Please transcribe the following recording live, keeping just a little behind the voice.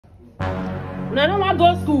When I don't want to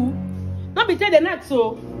go to school, not be take the night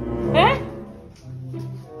so. Eh?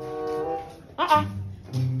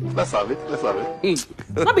 Let's have it.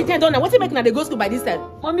 Not be 10 done. What's it making that they go school by this time?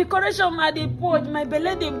 Mommy, correction, my they purge. My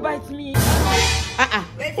belly they bite me.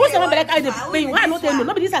 Who's the one like I they paying? Why not tell me?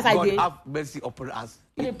 Nobody says I God did. have mercy upon us.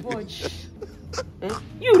 They purge.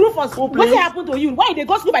 You Rufus, what's happened to you? Why they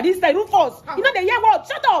go school by this time? Rufus, you know the year what?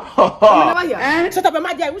 Shut up. You never hear. Shut up,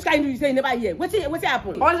 my dear. Which kind of you say you never hear? What's it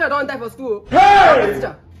happen? All don't die for school. Hey!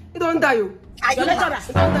 You don't die, you. Your lecturer.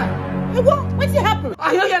 You don't die. What's it happen?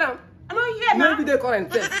 I don't hear them. I don't hear now. Maybe they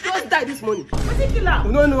current. Just died this morning. What's it kill her?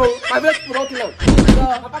 No. My best people don't kill him.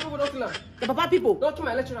 My papa people don't kill him. The papa people. Don't kill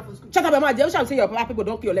my lecturer for school. Shut up, my dear. You shall say your papa people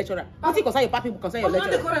don't kill your lecturer. What's it concern your papa people concern your Not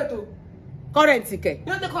the lecturer? current too. Current ticket.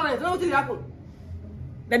 Not the current. What did happen?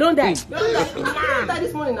 They don't die. They don't die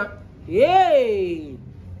this morning now. Yay!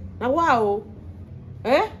 Now wow.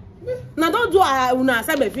 Eh? Now don't do una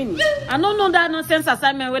assignment finish. I don't know that nonsense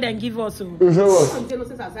assignment where they give us. You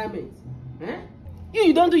nonsense assignment. Eh?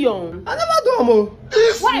 You don't do your own. I never do them.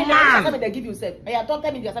 Why the assignment they give you, sir? Don't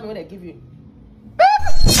tell me the assignment when they give you.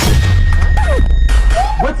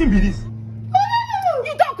 What be this?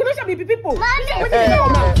 You talk connection with people.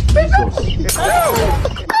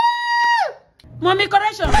 Mommy,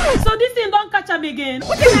 correction. So this thing don't catch him again.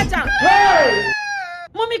 What is that? Hey!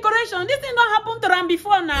 Mommy, correction. This thing don't happen to him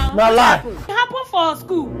before now. No lie. It happened for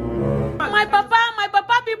school. My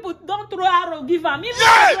papa people don't throw arrow give him. Even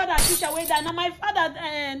my brother teacher way that now my father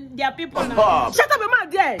and their people now. Shut up, man,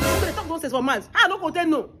 there. They talk nonsense for months. I don't contain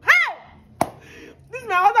no. Hey! This is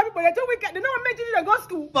my other people. They're too wicked. They don't make children go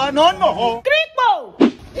school. No.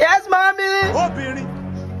 Triple! Yes, mommy.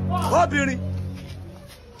 Obiri.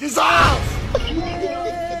 Jesus.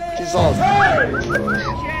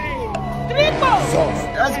 Triple!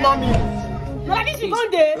 Yes, mommy. You like this you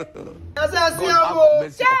gone there? Yes, I see God have you.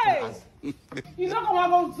 mercy upon us. You don't come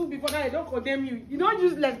out to before that they don't condemn you. You don't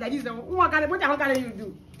use legs like this. What can you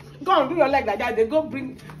do? Go on, do your leg like that. They go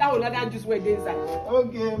bring that other juice where they inside.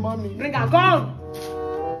 Okay, mommy. Bring her, come.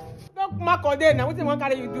 Don't mark on there now. What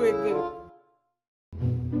can you do again?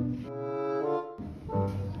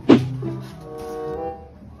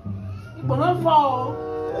 You don't fall.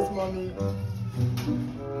 Yes, mommy.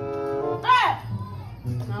 Hey!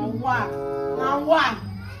 Now what?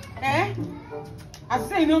 Eh? I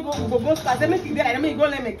say you don't go school. I say make you there. I mean you go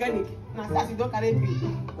learn mechanic. Now start you don't carry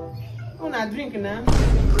bill. Una drink now.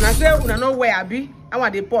 Una say una know where I be. I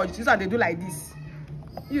want the purge. This is how they do like this.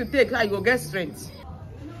 You take how you go get strength.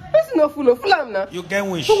 This is not full of flam now. You can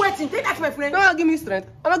wish. So waiting, take that my friend. Don't give me strength.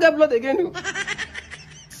 I don't get blood again. You.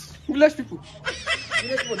 Village people.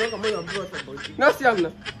 Village people don't come on your blood for body. Now see them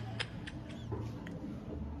now.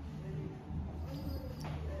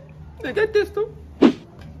 They get this too.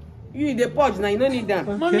 You need the purge now. You don't need that.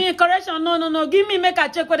 Mommy, correction. No. Give me make a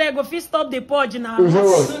check whether I go fit stop the purge now. You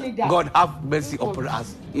don't need that. God have mercy upon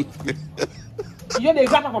us. You know they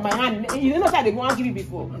grab her from my hand. You know how they go and give you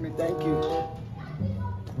before. Mommy, thank you.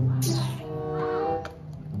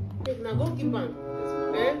 Now go keep on.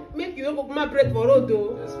 Eh? Make you go my bread for road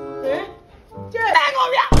though. Eh?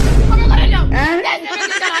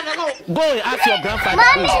 Go and ask your grandfather.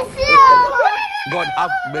 God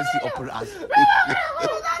have mercy upon us.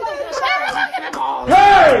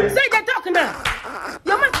 Hey! Say they're talking now.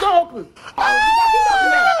 Your mouth don't open.